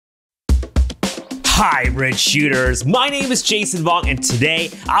Hybrid shooters, my name is Jason Vong, and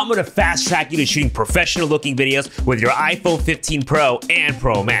today I'm gonna fast track you to shooting professional looking videos with your iPhone 15 Pro and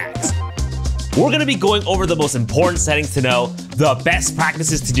Pro Max. We're gonna be going over the most important settings to know, the best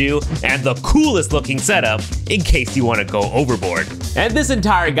practices to do, and the coolest looking setup in case you wanna go overboard. And this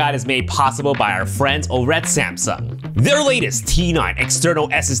entire guide is made possible by our friends over at Samsung. Their latest T9 external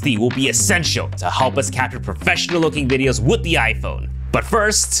SSD will be essential to help us capture professional looking videos with the iPhone. But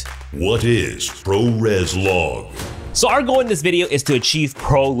first, what is ProRes LOG? So our goal in this video is to achieve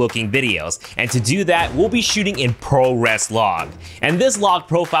pro-looking videos, and to do that, we'll be shooting in ProRes LOG. And this log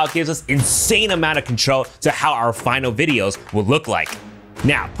profile gives us insane amount of control to how our final videos will look like.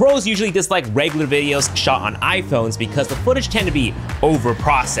 Now, pros usually dislike regular videos shot on iPhones because the footage tend to be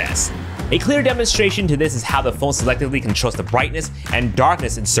over-processed. A clear demonstration to this is how the phone selectively controls the brightness and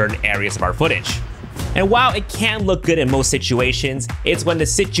darkness in certain areas of our footage. And while it can look good in most situations, it's when the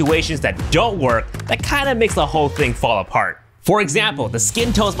situations that don't work that kind of makes the whole thing fall apart. For example, the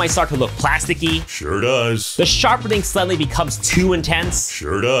skin tones might start to look plasticky. Sure does. The sharpening suddenly becomes too intense.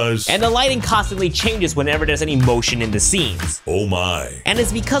 Sure does. And the lighting constantly changes whenever there's any motion in the scenes. Oh my. And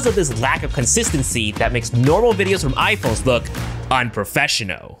it's because of this lack of consistency that makes normal videos from iPhones look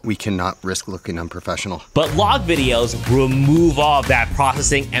unprofessional. We cannot risk looking unprofessional. But log videos remove all of that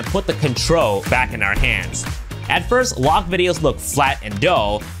processing and put the control back in our hands. At first, log videos look flat and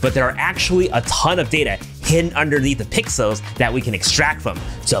dull, but there are actually a ton of data hidden underneath the pixels that we can extract from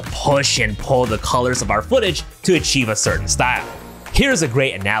to push and pull the colors of our footage to achieve a certain style. Here's a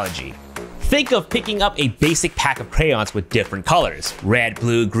great analogy. Think of picking up a basic pack of crayons with different colors, red,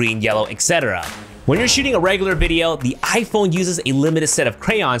 blue, green, yellow, etc. When you're shooting a regular video, the iPhone uses a limited set of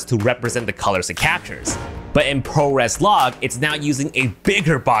crayons to represent the colors it captures. But in ProRes LOG, it's now using a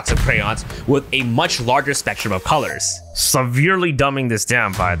bigger box of crayons with a much larger spectrum of colors. Severely dumbing this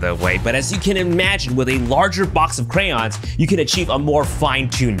down, by the way, but as you can imagine, with a larger box of crayons, you can achieve a more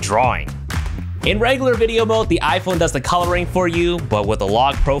fine-tuned drawing. In regular video mode, the iPhone does the coloring for you, but with a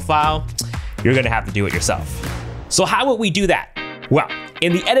log profile, you're gonna have to do it yourself. So how would we do that? Well,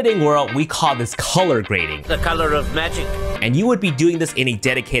 in the editing world, we call this color grading. The color of magic. And you would be doing this in a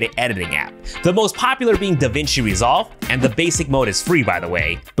dedicated editing app. The most popular being DaVinci Resolve, and the basic mode is free, by the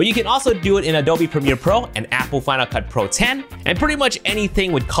way. But you can also do it in Adobe Premiere Pro and Apple Final Cut Pro 10, and pretty much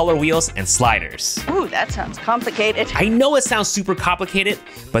anything with color wheels and sliders. Ooh, that sounds complicated. I know it sounds super complicated,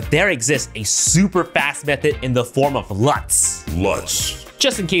 but there exists a super fast method in the form of LUTs. LUTs.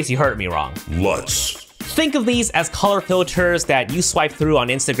 Just in case you heard me wrong. LUTs. Think of these as color filters that you swipe through on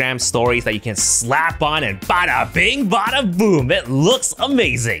Instagram stories that you can slap on and bada bing, bada boom, it looks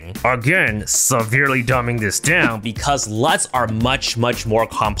amazing. Again, severely dumbing this down because LUTs are much more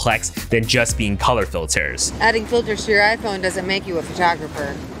complex than just being color filters. Adding filters to your iPhone doesn't make you a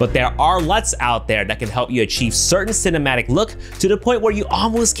photographer. But there are LUTs out there that can help you achieve certain cinematic look to the point where you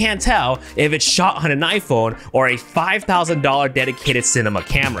almost can't tell if it's shot on an iPhone or a $5,000 dedicated cinema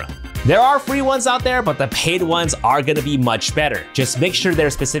camera. There are free ones out there, but the paid ones are gonna be much better. Just make sure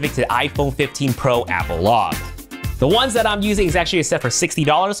they're specific to iPhone 15 Pro Apple Log. The ones that I'm using is actually a set for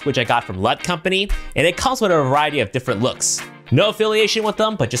 $60, which I got from LUT Company, and it comes with a variety of different looks. No affiliation with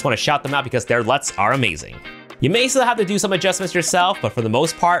them, but just wanna shout them out because their LUTs are amazing. You may still have to do some adjustments yourself, but for the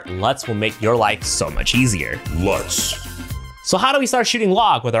most part, LUTs will make your life so much easier. LUTs. So how do we start shooting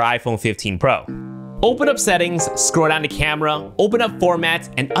log with our iPhone 15 Pro? Open up settings, scroll down to camera, open up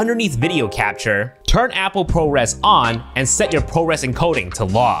formats, and underneath video capture, turn Apple ProRes on and set your ProRes encoding to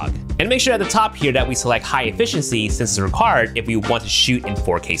log. And make sure at the top here that we select high efficiency since it's required if we want to shoot in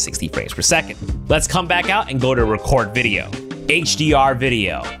 4K 60 frames per second. Let's come back out and go to record video. HDR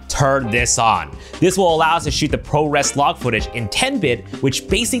video, turn this on. This will allow us to shoot the ProRes LOG footage in 10-bit, which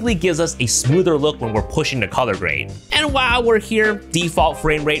basically gives us a smoother look when we're pushing the color grade. And while we're here, default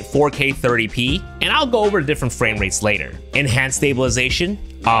frame rate 4K 30p, and I'll go over the different frame rates later. Enhanced stabilization,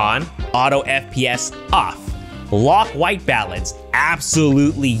 on. Auto FPS, off. Lock white balance,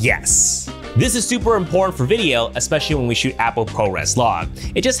 absolutely yes. This is super important for video, especially when we shoot Apple ProRes LOG.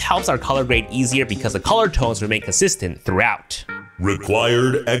 It just helps our color grade easier because the color tones remain consistent throughout.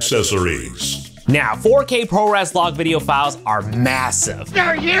 Required accessories. Now, 4K ProRes LOG video files are massive.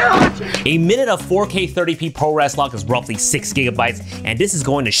 They're huge! A minute of 4K 30p ProRes LOG is roughly 6 gigabytes, and this is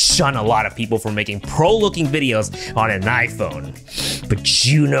going to shun a lot of people from making pro-looking videos on an iPhone. But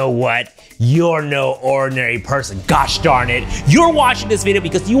you know what? You're no ordinary person, gosh darn it. You're watching this video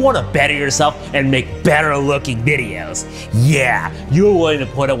because you want to better yourself and make better looking videos. Yeah, you're willing to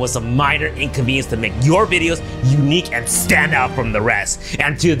put up with some minor inconvenience to make your videos unique and stand out from the rest.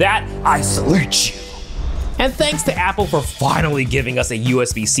 And to that, I salute you. And thanks to Apple for finally giving us a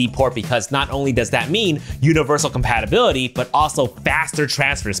USB-C port, because not only does that mean universal compatibility, but also faster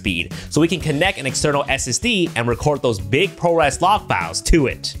transfer speed, so we can connect an external SSD and record those big ProRes log files to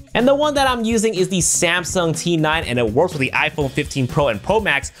it. And the one that I'm using is the Samsung T9, and it works with the iPhone 15 Pro and Pro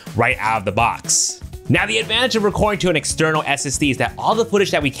Max right out of the box. Now, the advantage of recording to an external SSD is that all the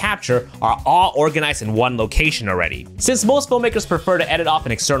footage that we capture are all organized in one location already. Since most filmmakers prefer to edit off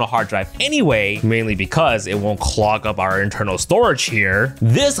an external hard drive anyway, mainly because it won't clog up our internal storage here,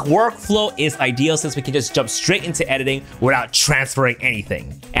 this workflow is ideal since we can just jump straight into editing without transferring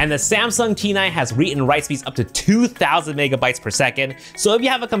anything. And the Samsung T9 has read and write speeds up to 2,000 megabytes per second, so if you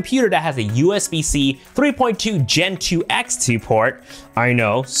have a computer that has a USB-C 3.2 Gen 2 X2 port, I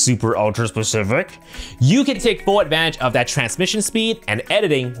know, super ultra specific, you can take full advantage of that transmission speed, and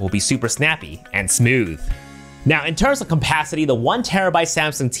editing will be super snappy and smooth. Now, in terms of capacity, the 1TB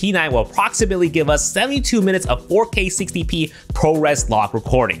Samsung T9 will approximately give us 72 minutes of 4K 60p ProRes log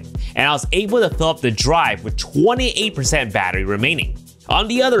recording, and I was able to fill up the drive with 28% battery remaining. On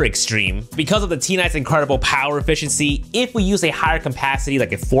the other extreme, because of the T9's incredible power efficiency, if we use a higher capacity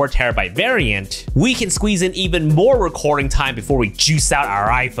like a 4TB variant, we can squeeze in even more recording time before we juice out our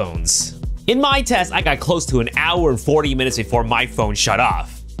iPhones. In my test, I got close to an hour and 40 minutes before my phone shut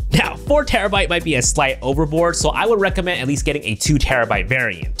off. Now, 4TB might be a slight overboard, so I would recommend at least getting a 2TB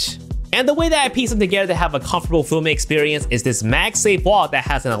variant. And the way that I piece them together to have a comfortable filming experience is this MagSafe wallet that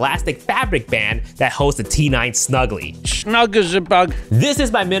has an elastic fabric band that holds the T9 snugly. Snug as a bug. This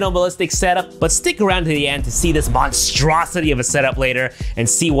is my minimalistic setup, but stick around to the end to see this monstrosity of a setup later and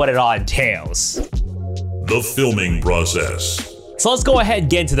see what it all entails. The filming process. So let's go ahead and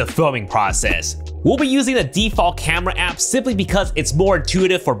get into the filming process. We'll be using the default camera app simply because it's more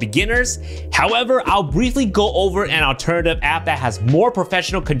intuitive for beginners. However, I'll briefly go over an alternative app that has more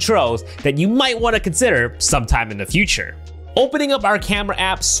professional controls that you might want to consider sometime in the future. Opening up our camera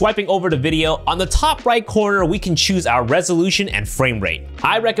app, swiping over the video, on the top right corner we can choose our resolution and frame rate.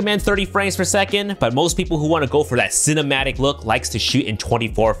 I recommend 30 frames per second, but most people who want to go for that cinematic look likes to shoot in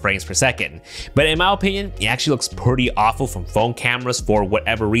 24 frames per second. But in my opinion, it actually looks pretty awful from phone cameras for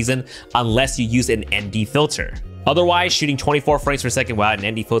whatever reason, unless you use an ND filter. Otherwise, shooting 24 frames per second without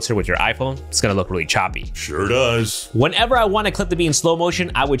an ND filter with your iPhone, it's gonna look really choppy. Sure does. Whenever I want a clip to be in slow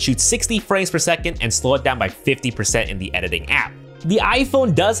motion, I would shoot 60 frames per second and slow it down by 50% in the editing app. The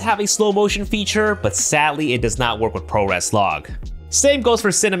iPhone does have a slow motion feature, but sadly it does not work with ProRes log. Same goes for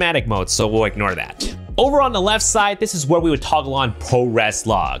cinematic mode, so we'll ignore that. Over on the left side, this is where we would toggle on ProRes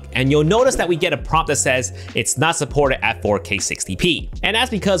log, and you'll notice that we get a prompt that says it's not supported at 4K 60p. And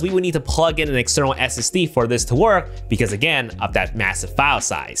that's because we would need to plug in an external SSD for this to work, because again, of that massive file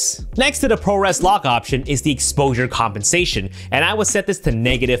size. Next to the ProRes log option is the exposure compensation, and I would set this to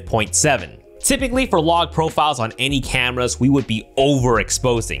 -0.7. Typically for log profiles on any cameras, we would be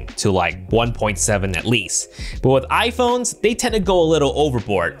overexposing to like 1.7 at least. But with iPhones, they tend to go a little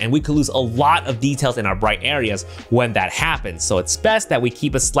overboard and we could lose a lot of details in our bright areas when that happens. So it's best that we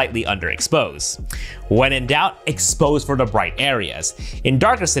keep it slightly underexposed. When in doubt, expose for the bright areas. In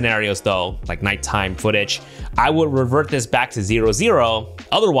darker scenarios though, like nighttime footage, I would revert this back to 0.0.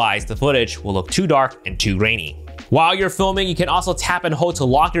 Otherwise, the footage will look too dark and too grainy. While you're filming, you can also tap and hold to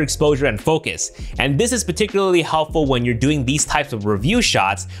lock your exposure and focus. And this is particularly helpful when you're doing these types of review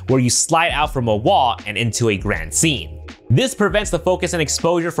shots where you slide out from a wall and into a grand scene. This prevents the focus and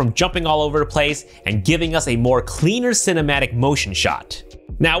exposure from jumping all over the place and giving us a more cleaner cinematic motion shot.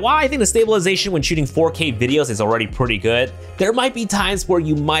 Now, while I think the stabilization when shooting 4K videos is already pretty good, there might be times where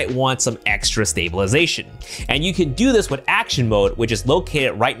you might want some extra stabilization. And you can do this with action mode, which is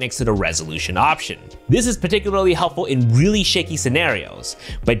located right next to the resolution option. This is particularly helpful in really shaky scenarios,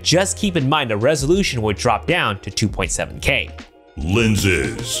 but just keep in mind the resolution will drop down to 2.7K.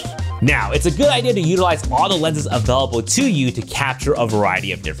 Lenses. Now, it's a good idea to utilize all the lenses available to you to capture a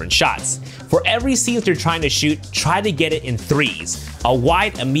variety of different shots. For every scene that you're trying to shoot, try to get it in threes: a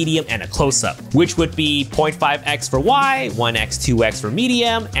wide, a medium, and a close-up, which would be 0.5x for wide, 1x, 2x for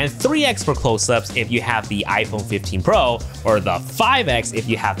medium, and 3x for close-ups if you have the iPhone 15 Pro, or the 5x if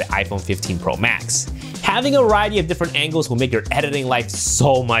you have the iPhone 15 Pro Max. Having a variety of different angles will make your editing life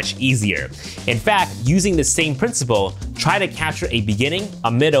so much easier. In fact, using the same principle, try to capture a beginning,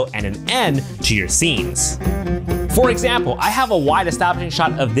 a middle, and an end to your scenes. For example, I have a wide establishing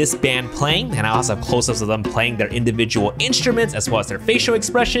shot of this band playing, and I also have close-ups of them playing their individual instruments as well as their facial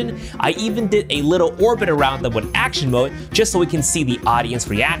expression. I even did a little orbit around them with action mode just so we can see the audience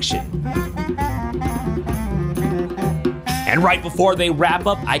reaction. And right before they wrap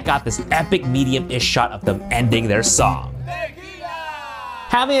up, I got this epic medium-ish shot of them ending their song.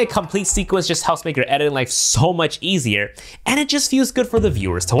 Having a complete sequence just helps make your editing life so much easier, and it just feels good for the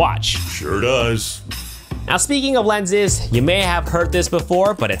viewers to watch. Sure does. Now, speaking of lenses, you may have heard this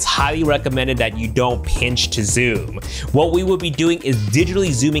before, but it's highly recommended that you don't pinch to zoom. What we will be doing is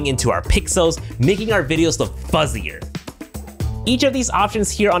digitally zooming into our pixels, making our videos look fuzzier. Each of these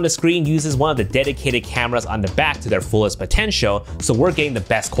options here on the screen uses one of the dedicated cameras on the back to their fullest potential, so we're getting the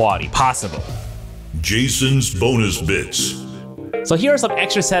best quality possible. Jason's bonus bits. So here are some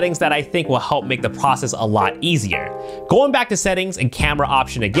extra settings that I think will help make the process a lot easier. Going back to settings and camera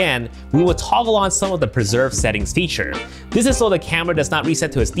option again, we will toggle on some of the preserve settings feature. This is so the camera does not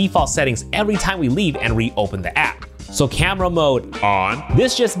reset to its default settings every time we leave and reopen the app. So camera mode on.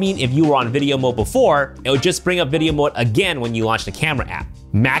 This just means if you were on video mode before, it would just bring up video mode again when you launch the camera app.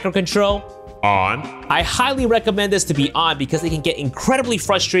 Macro control on. I highly recommend this to be on because it can get incredibly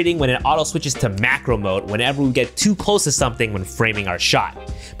frustrating when it auto switches to macro mode whenever we get too close to something when framing our shot.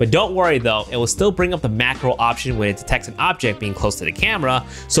 But don't worry though, it will still bring up the macro option when it detects an object being close to the camera,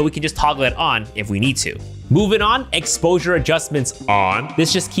 so we can just toggle it on if we need to. Moving on, exposure adjustments on.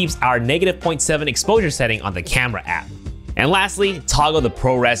 This just keeps our -0.7 exposure setting on the camera app. And lastly, toggle the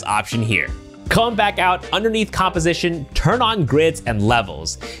ProRes option here. Come back out underneath composition, turn on grids and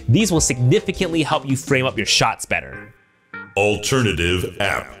levels. These will significantly help you frame up your shots better. Alternative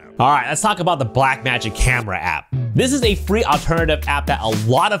app. All right, let's talk about the Blackmagic camera app. This is a free alternative app that a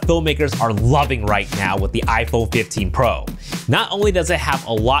lot of filmmakers are loving right now with the iPhone 15 Pro. Not only does it have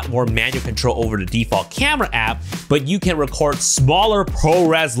a lot more manual control over the default camera app, but you can record smaller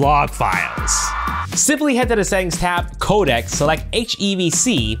ProRes LOG files. Simply head to the settings tab, codec, select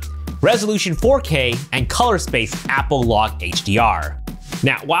HEVC, resolution 4K, and color space Apple Log HDR.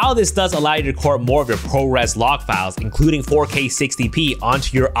 Now, while this does allow you to record more of your ProRes log files, including 4K 60p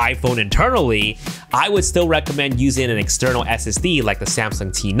onto your iPhone internally, I would still recommend using an external SSD like the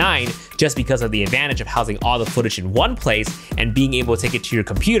Samsung T9, just because of the advantage of housing all the footage in one place and being able to take it to your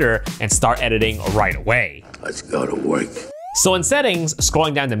computer and start editing right away. Let's go to work. So in settings,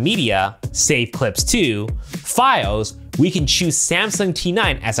 scrolling down to media, save clips to, files, we can choose Samsung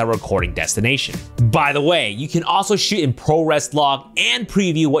T9 as our recording destination. By the way, you can also shoot in ProRes LOG and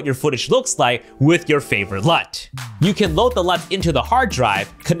preview what your footage looks like with your favorite LUT. You can load the LUTs into the hard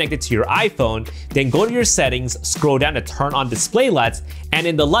drive, connect it to your iPhone, then go to your settings, scroll down to turn on display LUTs, and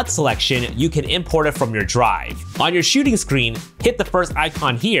in the LUT selection, you can import it from your drive. On your shooting screen, hit the first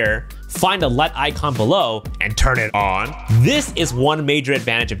icon here, find the LUT icon below, and turn it on. This is one major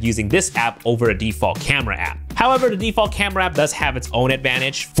advantage of using this app over a default camera app. However, the default camera app does have its own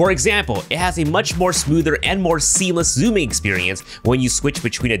advantage. For example, it has a much more smoother and more seamless zooming experience when you switch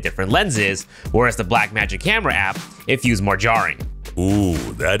between the different lenses, whereas the Blackmagic camera app, it feels more jarring. Ooh,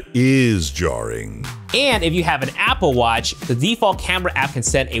 that is jarring. And if you have an Apple Watch, the default camera app can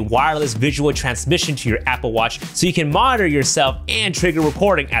send a wireless visual transmission to your Apple Watch so you can monitor yourself and trigger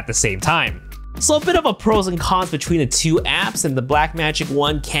recording at the same time. So a bit of a pros and cons between the two apps, and the Blackmagic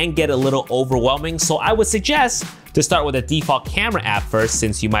one can get a little overwhelming, so I would suggest to start with the default camera app first,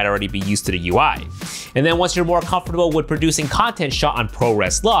 since you might already be used to the UI. And then once you're more comfortable with producing content shot on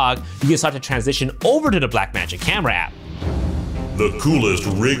ProRes LOG, you can start to transition over to the Blackmagic camera app. The coolest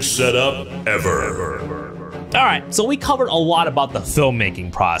rig setup ever. All right, so we covered a lot about the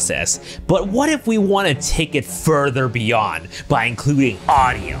filmmaking process, but what if we want to take it further beyond by including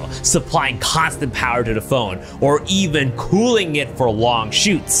audio, supplying constant power to the phone, or even cooling it for long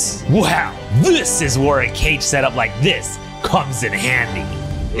shoots? Well, this is where a cage setup like this comes in handy.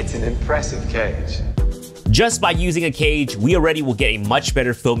 It's an impressive cage. Just by using a cage, we already will get a much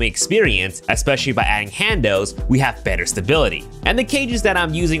better filming experience, especially by adding handles, we have better stability. And the cages that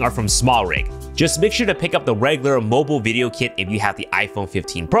I'm using are from Smallrig. Just make sure to pick up the regular mobile video kit if you have the iPhone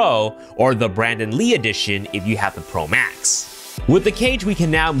 15 Pro, or the Brandon Lee edition if you have the Pro Max. With the cage, we can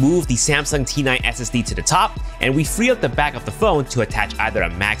now move the Samsung T9 SSD to the top, and we free up the back of the phone to attach either a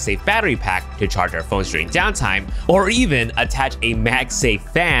MagSafe battery pack to charge our phones during downtime, or even attach a MagSafe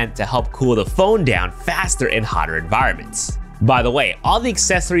fan to help cool the phone down faster in hotter environments. By the way, all the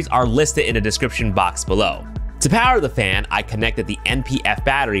accessories are listed in the description box below. To power the fan, I connected the NPF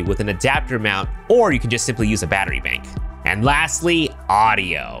battery with an adapter mount, or you can just simply use a battery bank. And lastly,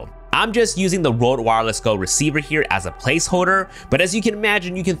 audio. I'm just using the Rode Wireless Go receiver here as a placeholder, but as you can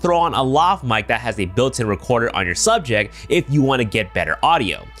imagine, you can throw on a lav mic that has a built-in recorder on your subject if you want to get better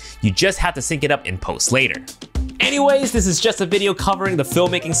audio. You just have to sync it up in post later. Anyways, this is just a video covering the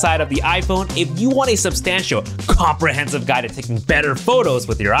filmmaking side of the iPhone. If you want a substantial, comprehensive guide to taking better photos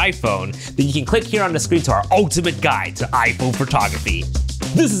with your iPhone, then you can click here on the screen to our ultimate guide to iPhone photography.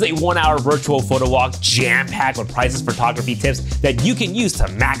 This is a 1-hour virtual photo walk jam-packed with priceless photography tips that you can use to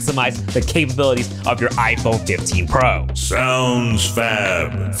maximize the capabilities of your iPhone 15 Pro. Sounds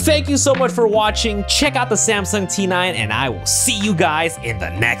fab. Thank you so much for watching. Check out the Samsung T9 and I will see you guys in the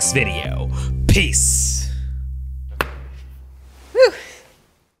next video. Peace.